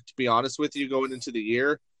third, to be honest with you, going into the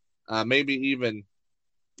year. Maybe even,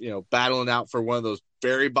 battling out for one of those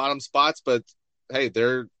very bottom spots. But hey,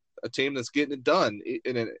 they're a team that's getting it done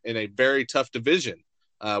in a very tough division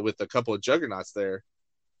with a couple of juggernauts there.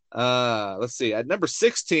 Let's see. At number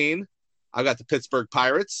 16, I've got the Pittsburgh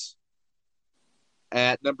Pirates.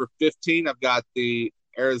 At number 15, I've got the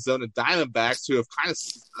Arizona Diamondbacks, who have kind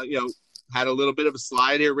of, had a little bit of a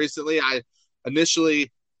slide here recently. I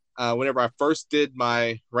initially, whenever I first did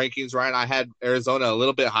my rankings, Ryan, I had Arizona a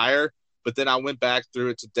little bit higher, but then I went back through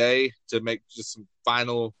it today to make just some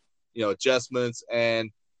final, adjustments.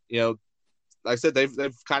 And, like I said,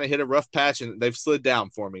 they've kind of hit a rough patch and they've slid down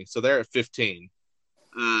for me. So they're at 15.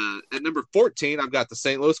 At number 14, I've got the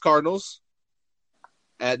St. Louis Cardinals.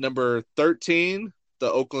 At number 13, the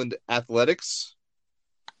Oakland Athletics.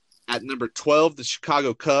 At number 12, the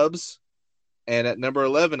Chicago Cubs. And at number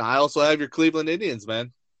 11, I also have your Cleveland Indians,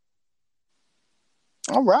 man.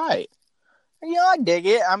 All right. I dig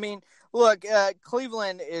it. I mean, look,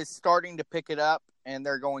 Cleveland is starting to pick it up, and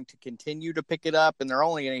they're going to continue to pick it up, and they're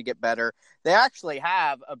only going to get better. They actually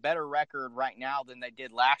have a better record right now than they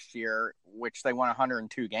did last year, which they won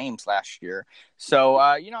 102 games last year. So,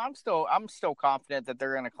 I'm still confident that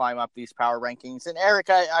they're going to climb up these power rankings. And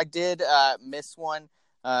Eric, I did miss one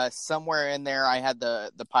somewhere in there. I had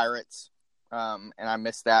the Pirates. And I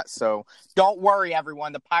missed that. So don't worry,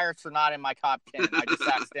 everyone. The Pirates are not in my top 10. I just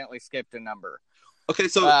accidentally skipped a number. Okay,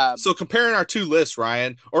 so comparing our two lists,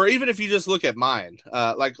 Ryan, or even if you just look at mine,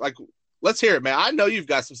 like let's hear it, man. I know you've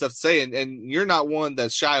got some stuff to say, and you're not one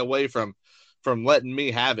that's shy away from letting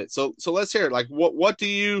me have it. So let's hear it. Like, what do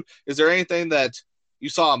you? Is there anything that you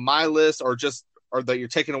saw on my list, or that you're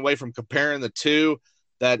taking away from comparing the two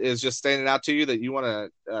that is just standing out to you that you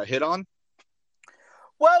want to hit on?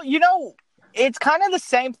 Well, it's kind of the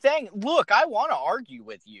same thing. Look, I want to argue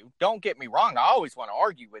with you. Don't get me wrong. I always want to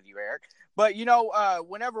argue with you, Eric. But,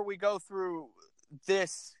 whenever we go through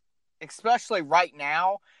this, especially right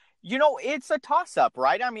now, it's a toss-up,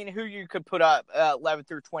 right? I mean, who you could put up 11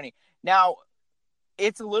 through 20. Now,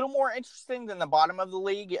 it's a little more interesting than the bottom of the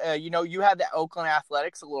league. You had the Oakland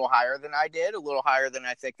Athletics a little higher than I did, a little higher than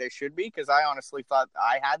I think they should be, because I honestly thought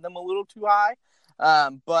I had them a little too high.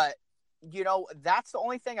 But that's the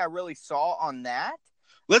only thing I really saw on that.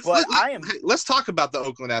 Let's talk about the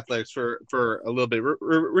Oakland Athletics for a little bit.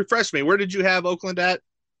 Refresh me. Where did you have Oakland at?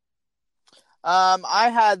 I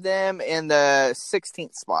had them in the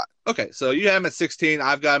 16th spot. Okay, so you have them at 16.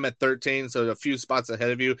 I've got them at 13, so a few spots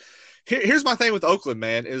ahead of you. Here's my thing with Oakland,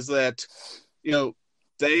 man, is that,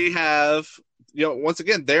 they have, once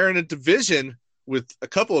again, they're in a division with a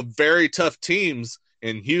couple of very tough teams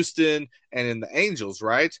in Houston and in the Angels,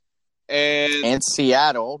 right? And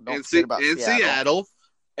Seattle. Don't forget about Seattle.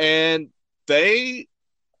 And they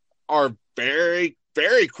are very,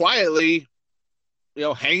 very quietly,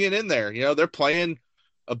 hanging in there. They're playing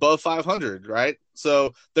above 500, right?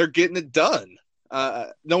 So they're getting it done.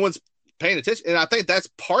 No one's paying attention. And I think that's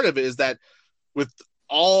part of it, is that with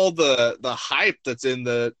all the hype that's in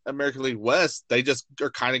the American League West, they just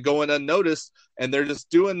are kind of going unnoticed, and they're just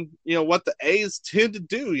doing, what the A's tend to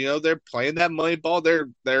do. They're playing that money ball. They're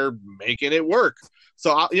making it work.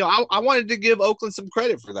 So, I wanted to give Oakland some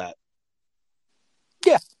credit for that.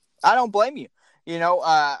 Yeah, I don't blame you.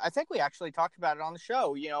 I think we actually talked about it on the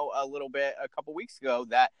show, a little bit a couple weeks ago,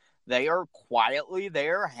 that they are quietly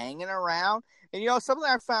there hanging around. And, something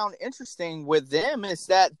I found interesting with them is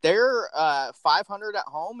that they're 500 at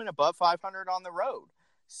home and above 500 on the road.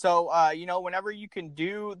 So, whenever you can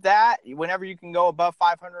do that, whenever you can go above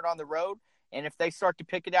 500 on the road, and if they start to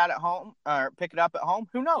pick it up at home,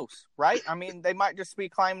 who knows, right? I mean, they might just be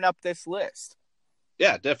climbing up this list.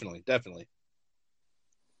 Yeah, definitely.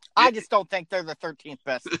 I just don't think they're the 13th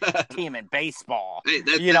best team in baseball. Hey,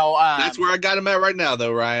 that's where I got them at right now,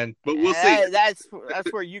 though, Ryan. But we'll see. That's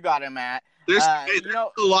where you got them at. There's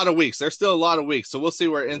still a lot of weeks. So we'll see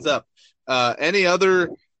where it ends up. Any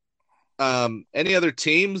other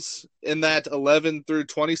teams in that 11 through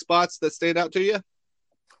 20 spots that stand out to you?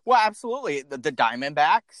 Well, absolutely. The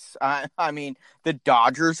Diamondbacks. I mean, the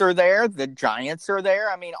Dodgers are there. The Giants are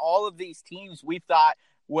there. I mean, all of these teams we thought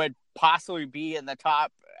would possibly be in the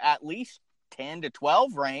top at least 10 to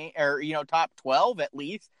 12 range, or, top 12 at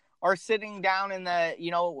least, are sitting down in the,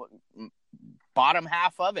 bottom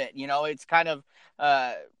half of it. It's kind of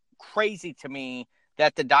crazy to me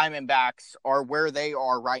that the Diamondbacks are where they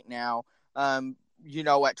are right now,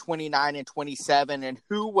 at 29 and 27. And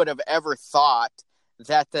who would have ever thought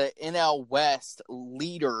that the NL West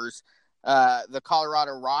leaders, the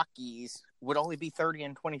Colorado Rockies, would only be 30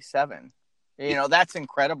 and 27? That's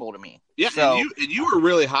incredible to me. Yeah, so, and you were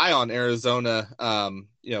really high on Arizona,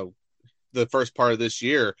 the first part of this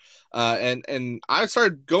year. And I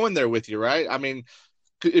started going there with you, right? I mean,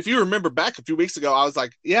 if you remember back a few weeks ago, I was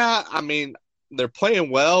like, yeah, I mean, they're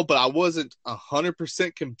playing well, but I wasn't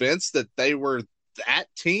 100% convinced that they were that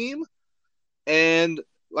team. And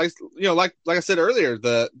like I said earlier,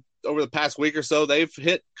 over the past week or so, they've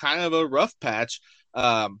hit kind of a rough patch.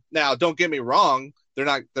 Now, don't get me wrong. They're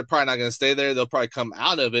probably not going to stay there. They'll probably come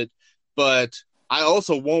out of it, but I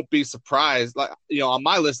also won't be surprised. Like, on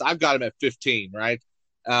my list, I've got them at 15, right?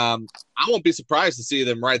 I won't be surprised to see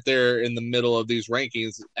them right there in the middle of these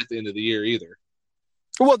rankings at the end of the year either.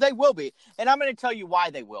 Well, they will be, and I'm going to tell you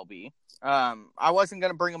why they will be. I wasn't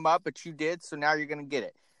going to bring them up, but you did, so now you're going to get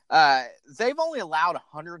it. They've only allowed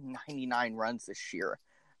 199 runs this year.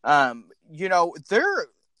 They're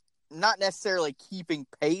not necessarily keeping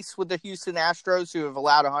pace with the Houston Astros, who have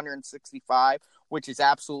allowed 165, which is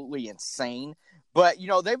absolutely insane. But,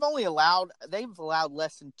 they've allowed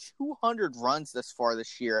less than 200 runs this far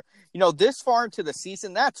this year. This far into the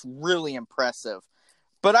season, that's really impressive.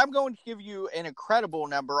 But I'm going to give you an incredible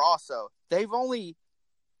number also. They've only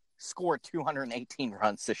scored 218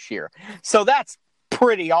 runs this year. So that's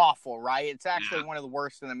pretty awful, right? It's actually one of the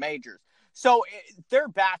worst in the majors. So their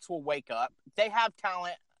bats will wake up. They have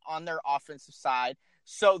talent on their offensive side,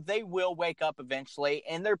 so they will wake up eventually,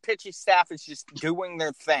 and their pitching staff is just doing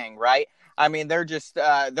their thing, right? I mean, they're just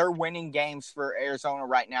they're winning games for Arizona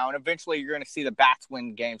right now, and eventually you're going to see the bats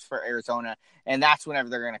win games for Arizona, and that's whenever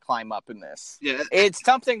they're going to climb up in this. Yeah, it's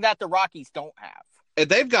something that the Rockies don't have. And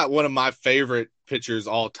they've got one of my favorite pitchers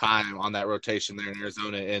all time on that rotation there in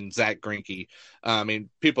Arizona, and Zach Greinke. I mean,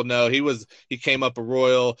 people know he came up a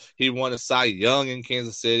Royal. He won a Cy Young in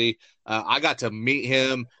Kansas City. I got to meet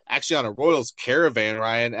him actually on a Royals caravan,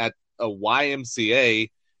 Ryan, at a YMCA.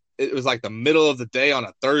 It was like the middle of the day on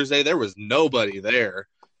a Thursday. There was nobody there.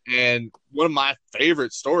 And one of my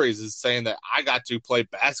favorite stories is saying that I got to play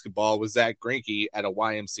basketball with Zach Greinke at a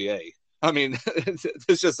YMCA. I mean,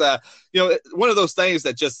 it's just one of those things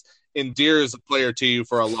that just endears a player to you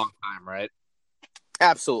for a long time, right?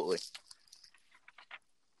 Absolutely.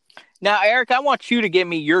 Now, Eric, I want you to give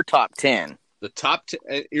me your top 10. The top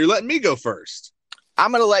 10. You're letting me go first.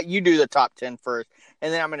 I'm going to let you do the top 10 first,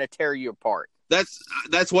 and then I'm going to tear you apart.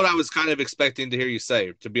 That's what I was kind of expecting to hear you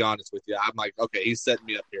say, to be honest with you. I'm like, okay, he's setting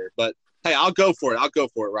me up here. But, hey, I'll go for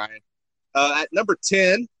it, Ryan. At number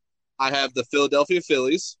 10, I have the Philadelphia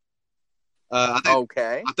Phillies. I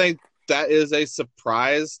think that is a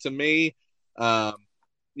surprise to me.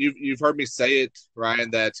 You've heard me say it,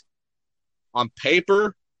 Ryan, that on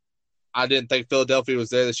paper, I didn't think Philadelphia was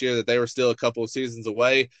there this year, that they were still a couple of seasons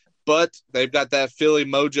away. But they've got that Philly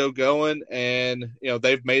mojo going, and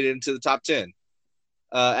they've made it into the top 10.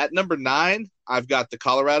 At number 9, I've got the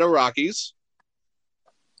Colorado Rockies.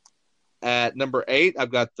 At number 8,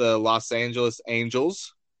 I've got the Los Angeles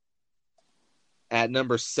Angels. At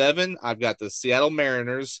number 7, I've got the Seattle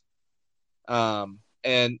Mariners.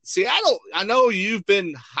 And Seattle, I know you've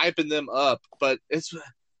been hyping them up, but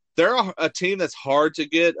they're a team that's hard to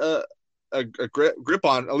get a grip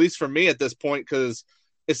on, at least for me at this point, because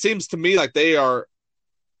it seems to me like they are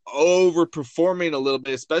overperforming a little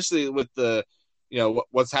bit, especially with the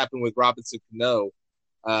what's happened with Robinson Cano.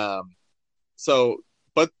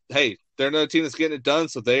 But hey, they're another team that's getting it done,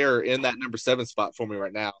 so they are in that number 7 spot for me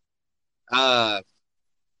right now.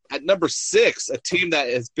 At number 6, a team that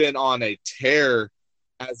has been on a tear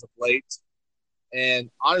as of late, and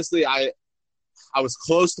honestly, I was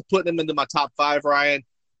close to putting them into my top 5, Ryan.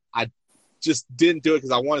 I just didn't do it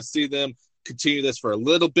because I want to see them continue this for a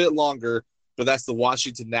little bit longer, but that's the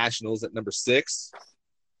Washington Nationals at number 6.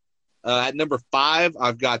 At number 5,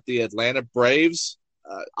 I've got the Atlanta Braves.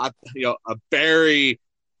 A very,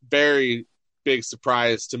 very big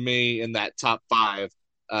surprise to me in that top 5,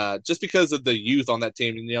 just because of the youth on that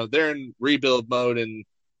team. They're in rebuild mode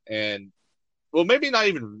and well, maybe not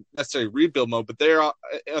even necessarily rebuild mode, but they're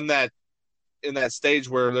in that stage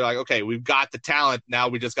where they're like, okay, we've got the talent now,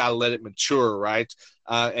 we just got to let it mature, right?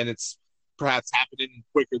 And it's perhaps happening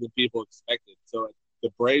quicker than people expected. So the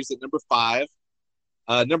Braves at number 5.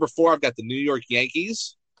 Number 4, I've got the New York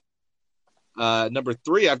Yankees. Number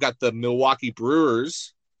 3, I've got the Milwaukee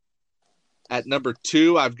Brewers. At number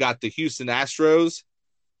 2, I've got the Houston Astros,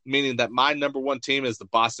 meaning that my number 1 team is the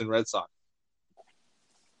Boston Red Sox.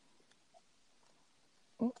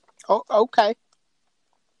 Oh, okay.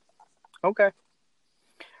 Okay.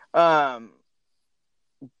 Um,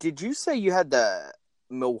 did you say you had the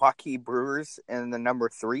Milwaukee Brewers in the number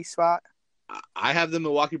 3 spot? I have the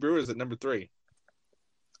Milwaukee Brewers at number 3.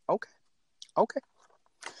 Okay. Okay.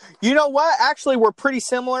 You know what? Actually, we're pretty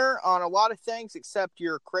similar on a lot of things, except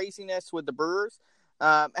your craziness with the Brewers.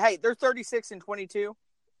 Hey, they're 36-22.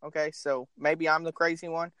 Okay, so maybe I'm the crazy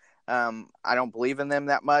one. I don't believe in them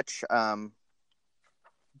that much.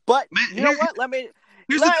 But Man, you know what? Let me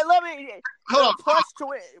hold on.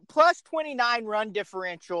 plus 29 run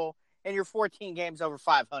differential, and you're 14 games over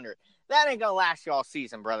 500. That ain't gonna last you all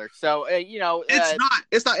season, brother. So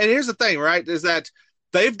It's not. And here's the thing, right? Is that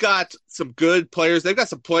they've got some good players. They've got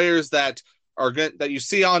some players that are good that you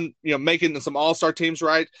see on making some all-star teams,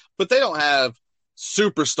 right? But they don't have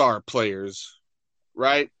superstar players,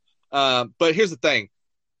 right? But here's the thing: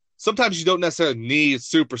 sometimes you don't necessarily need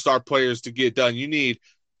superstar players to get it done. You need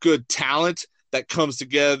good talent that comes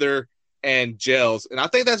together and gels. And I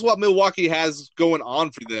think that's what Milwaukee has going on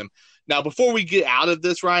for them. Now, before we get out of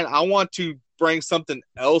this, Ryan, I want to bring something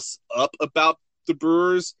else up about the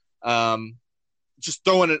Brewers. Just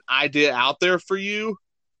throwing an idea out there for you.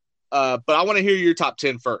 But I want to hear your top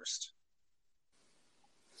 10 first.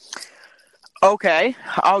 Okay,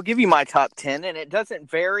 I'll give you my top 10, and it doesn't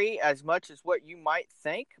vary as much as what you might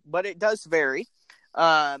think, but it does vary.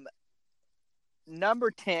 Number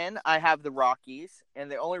 10, I have the Rockies,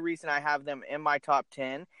 and the only reason I have them in my top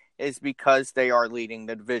 10 is because they are leading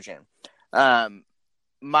the division.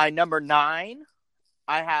 My number 9,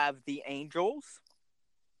 I have the Angels.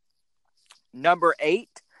 Number 8,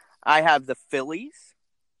 I have the Phillies.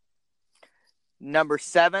 Number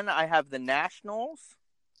 7, I have the Nationals.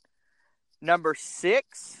 Number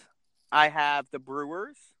 6, I have the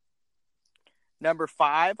Brewers. Number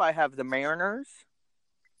 5, I have the Mariners.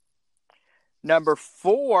 Number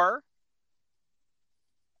 4,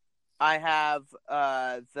 I have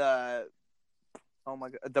the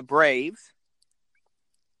Braves.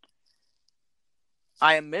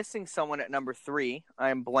 I am missing someone at number 3.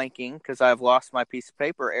 I am blanking because I've lost my piece of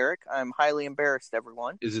paper, Eric. I'm highly embarrassed,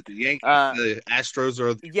 everyone. Is it the Yankees, the Astros,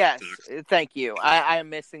 or the Yes, thank you. I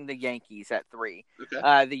am missing the Yankees at 3.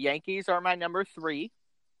 Okay. The Yankees are my number 3.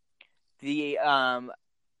 The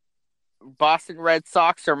Boston Red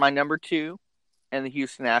Sox are my number 2. And the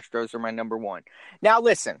Houston Astros are my number 1. Now,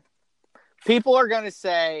 listen. People are going to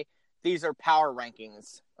say these are power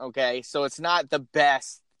rankings, okay? So it's not the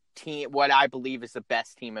best team, what I believe is the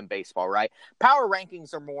best team in baseball, right? Power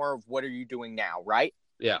rankings are more of what are you doing now, right?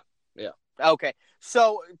 Yeah. Okay.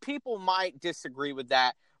 So people might disagree with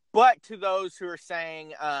that. But to those who are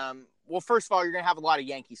saying, well, first of all, you're going to have a lot of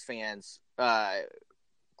Yankees fans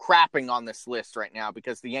crapping on this list right now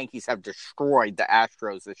because the Yankees have destroyed the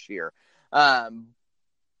Astros this year. But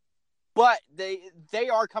they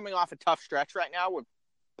are coming off a tough stretch right now with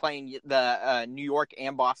playing the New York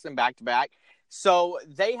and Boston back to back. So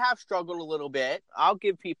they have struggled a little bit. I'll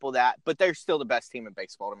give people that, but they're still the best team in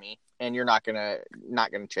baseball to me, and you're not gonna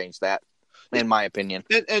change that, in my opinion.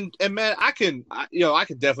 And man, I can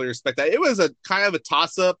definitely respect that. It was a kind of a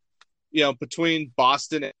toss up, between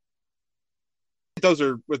Boston and those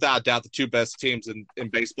are without doubt the two best teams in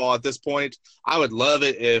baseball at this point. I would love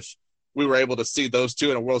it if we were able to see those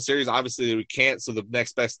two in a World Series. Obviously, we can't, so the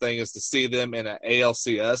next best thing is to see them in an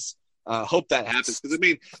ALCS. Hope that happens because,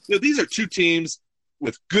 these are two teams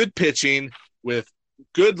with good pitching, with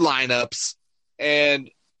good lineups,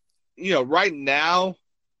 and, right now,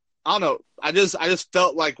 I don't know. I just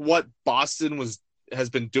felt like what Boston has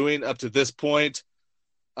been doing up to this point,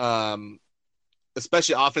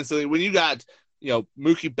 especially offensively, when you got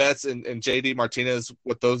Mookie Betts and JD Martinez,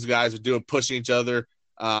 what those guys are doing, pushing each other.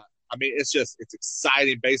 It's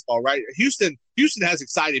exciting baseball, right? Houston has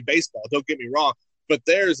exciting baseball. Don't get me wrong, but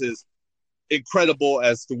theirs is incredible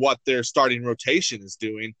as to what their starting rotation is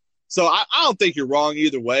doing. So I don't think you're wrong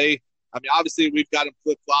either way. Obviously we've got them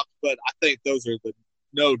flip-flopped, but I think those are the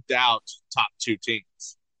no doubt top two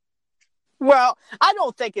teams. Well, I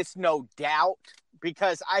don't think it's no doubt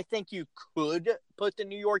because I think you could put the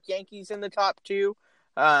New York Yankees in the top 2.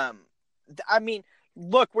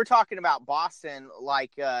 Look, we're talking about Boston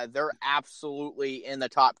like they're absolutely in the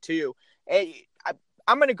top 2.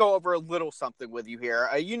 I'm going to go over a little something with you here.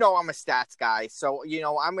 I'm a stats guy, so,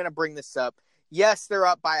 I'm going to bring this up. Yes, they're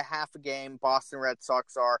up by a half a game. Boston Red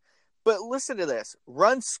Sox are. But listen to this.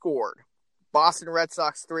 Runs scored. Boston Red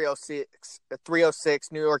Sox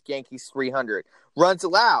 306, New York Yankees 300. Runs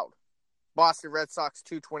allowed. Boston Red Sox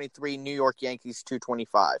 223, New York Yankees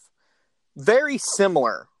 225. Very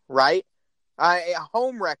similar, right? A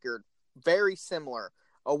home record, very similar.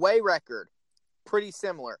 Away record, pretty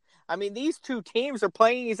similar. I mean, these two teams are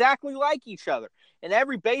playing exactly like each other, and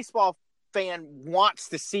every baseball fan wants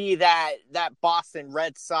to see that Boston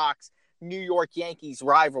Red Sox New York Yankees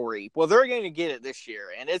rivalry. Well, they're going to get it this year,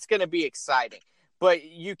 and it's going to be exciting. But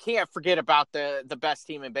you can't forget about the best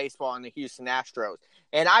team in baseball in the Houston Astros.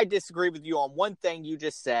 And I disagree with you on one thing you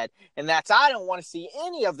just said, and that's I don't want to see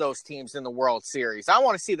any of those teams in the World Series. I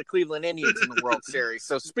want to see the Cleveland Indians in the World Series.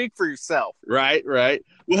 So speak for yourself. Right.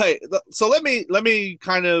 Well, hey, so let me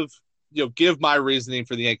kind of give my reasoning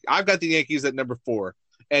for the Yankees. I've got the Yankees at number 4,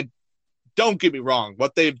 and don't get me wrong,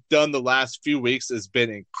 what they've done the last few weeks has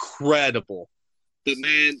been incredible. But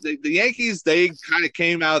man, the Yankees, they kind of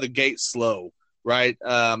came out of the gate slow. Right,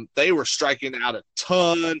 they were striking out a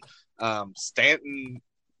ton. Stanton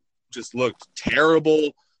just looked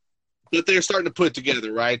terrible, but they're starting to put it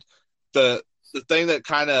together. Right, the thing that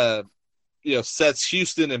kind of sets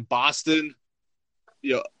Houston and Boston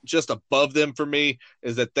just above them for me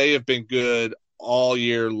is that they have been good all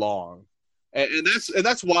year long, and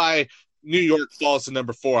that's why New York falls to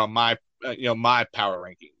number 4 on my my power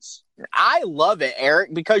rankings. I love it,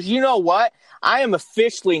 Eric, because you know what? I am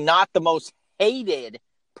officially not the most hated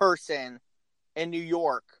person in New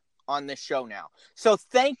York on this show now. So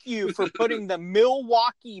thank you for putting the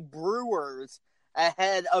Milwaukee Brewers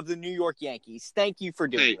ahead of the New York Yankees. Thank you for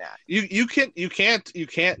doing that. You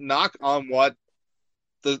can't knock on what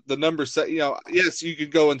the numbers say. Yes, you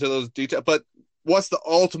could go into those details, but what's the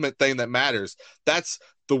ultimate thing that matters? That's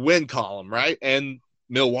the win column, right? And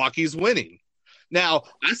Milwaukee's winning. Now,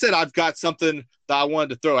 I said I've got something that I wanted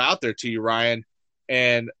to throw out there to you, Ryan,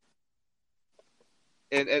 and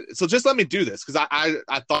so just let me do this because I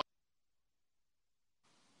thought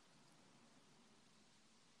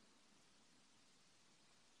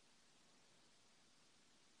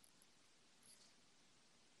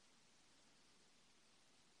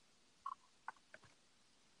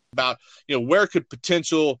about where could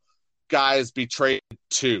potential guys be traded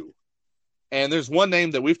to, and there's one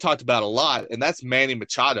name that we've talked about a lot, and that's Manny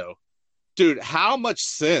Machado. Dude, how much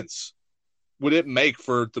sense would it make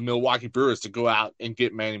for the Milwaukee Brewers to go out and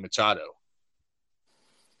get Manny Machado?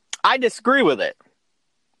 I disagree with it,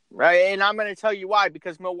 right? And I'm going to tell you why,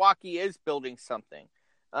 because Milwaukee is building something.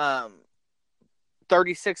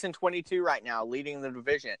 36-22 right now, leading the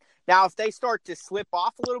division. Now, if they start to slip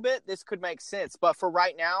off a little bit, this could make sense. But for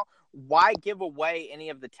right now, why give away any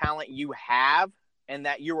of the talent you have and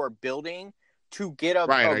that you are building to get a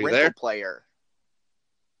rental player?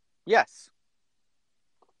 Yes.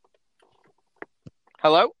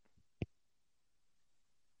 Hello?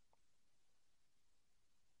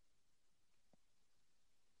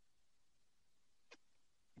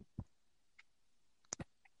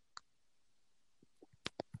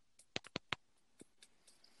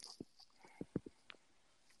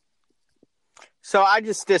 So I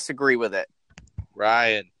just disagree with it.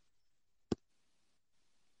 Ryan.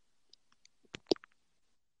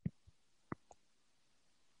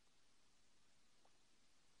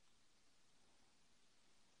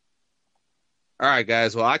 All right,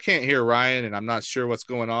 guys. Well, I can't hear Ryan, and I'm not sure what's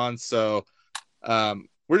going on, so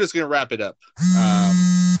we're just going to wrap it up.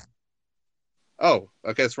 I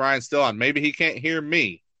guess Ryan's still on. Maybe he can't hear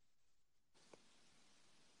me.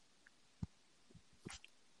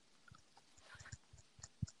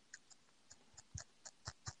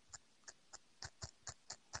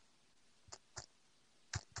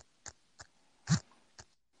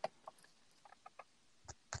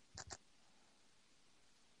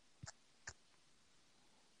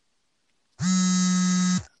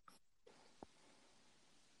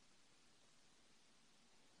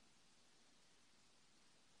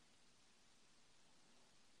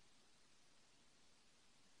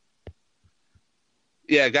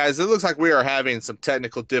 Yeah, guys, it looks like we are having some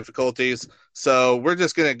technical difficulties, so we're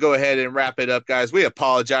just going to go ahead and wrap it up, guys. We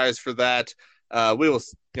apologize for that. We will,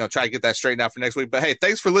 try to get that straightened out for next week. But hey,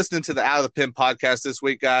 thanks for listening to the Out of the Pen podcast this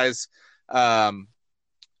week, guys. Go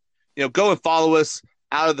and follow us,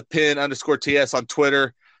 Out of the Pen _TS on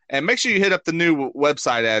Twitter, and make sure you hit up the new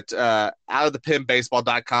website at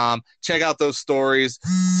outofthepenbaseball.com. Check out those stories,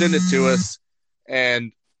 send it to us,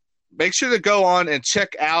 and make sure to go on and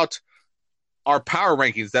check out our power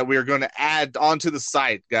rankings that we are going to add onto the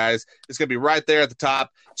site, guys. It's going to be right there at the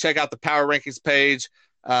top. Check out the power rankings page.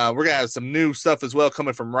 We're going to have some new stuff as well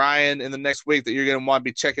coming from Ryan in the next week that you're going to want to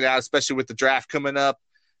be checking out, especially with the draft coming up.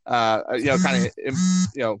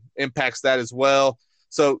 Impacts that as well.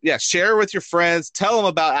 So, yeah, share with your friends. Tell them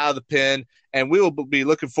about Out of the Pen, and we will be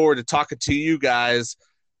looking forward to talking to you guys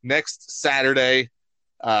next Saturday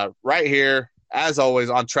right here, as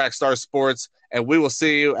always, on Trackstar Sports. And we will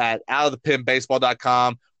see you at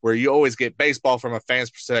outofthepenbaseball.com, where you always get baseball from a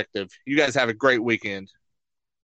fan's perspective. You guys have a great weekend.